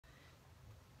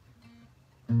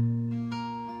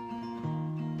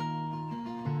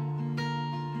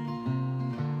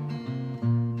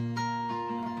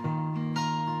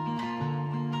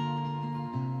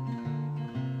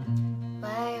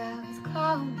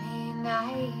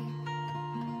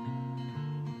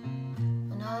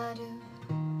when all I do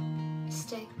is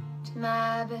stick to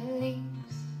my beliefs.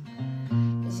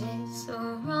 Is it so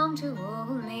wrong to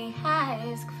hold me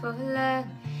high, ask for love?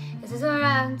 Is it so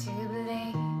wrong to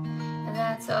believe that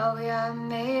that's all we are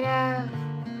made of?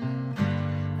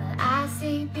 Well, I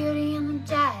see beauty in the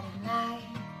dead of night.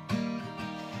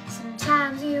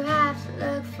 Sometimes you have to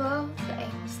look for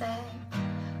things that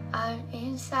aren't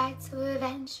in sight, so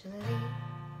eventually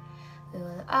we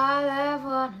will all love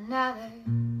one another.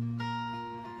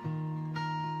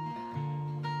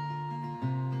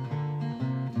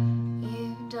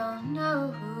 You don't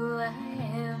know who I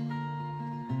am,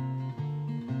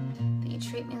 but you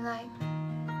treat me like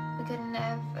we could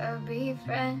never be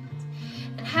friends.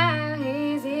 And how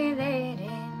is it that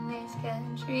in this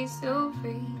country so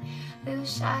free, little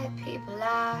shy people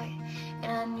lie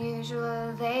and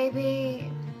unusual they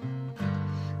be?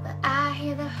 But I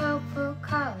hear the hopeful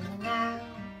calling out,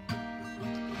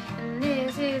 and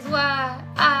this is why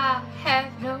I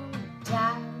have no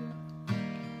doubt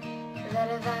that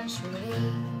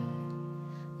eventually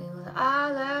we will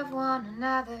all love one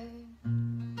another.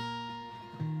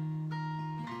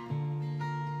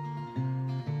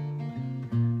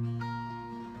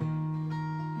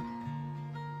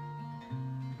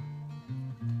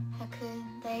 How could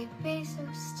they be so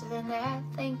still in their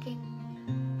thinking?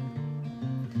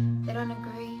 They don't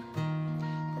agree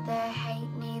that their hate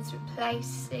needs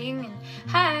replacing. And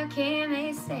how can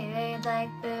they say they'd like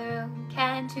their own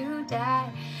kind to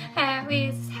die? How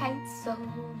is this hate so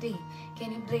deep?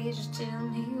 Can you please just tell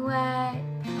me why?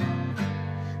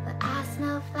 Well, I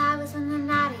smell flowers when they're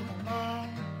not even there,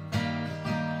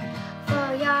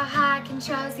 for your heart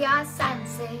controls your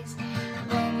senses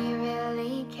when you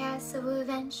really care. So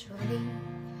eventually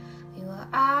we will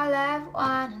all love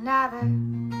one another.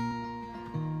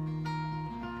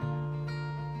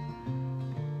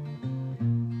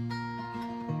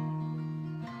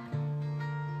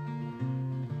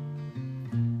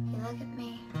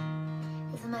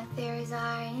 My theories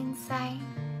are insane,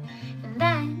 and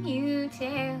then you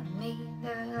tell me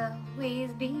there'll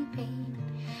always be pain.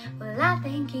 Well, I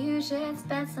think you should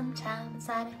spend some time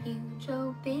inside a huge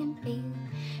open field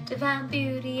to find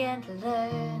beauty and to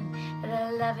learn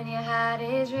that the love in your heart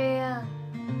is real.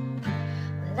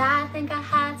 Well, I think our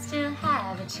hearts still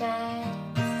have a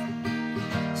chance,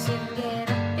 so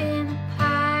get up in the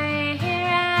party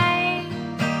right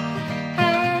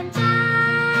and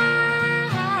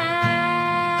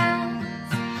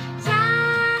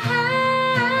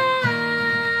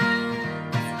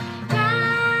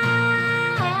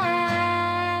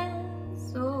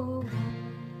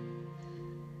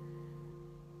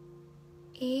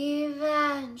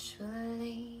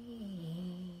eventually,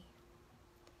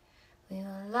 we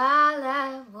will all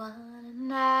love one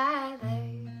another.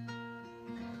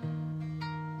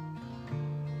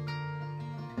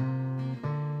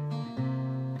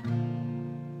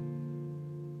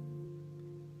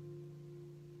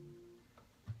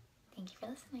 Thank you for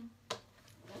listening.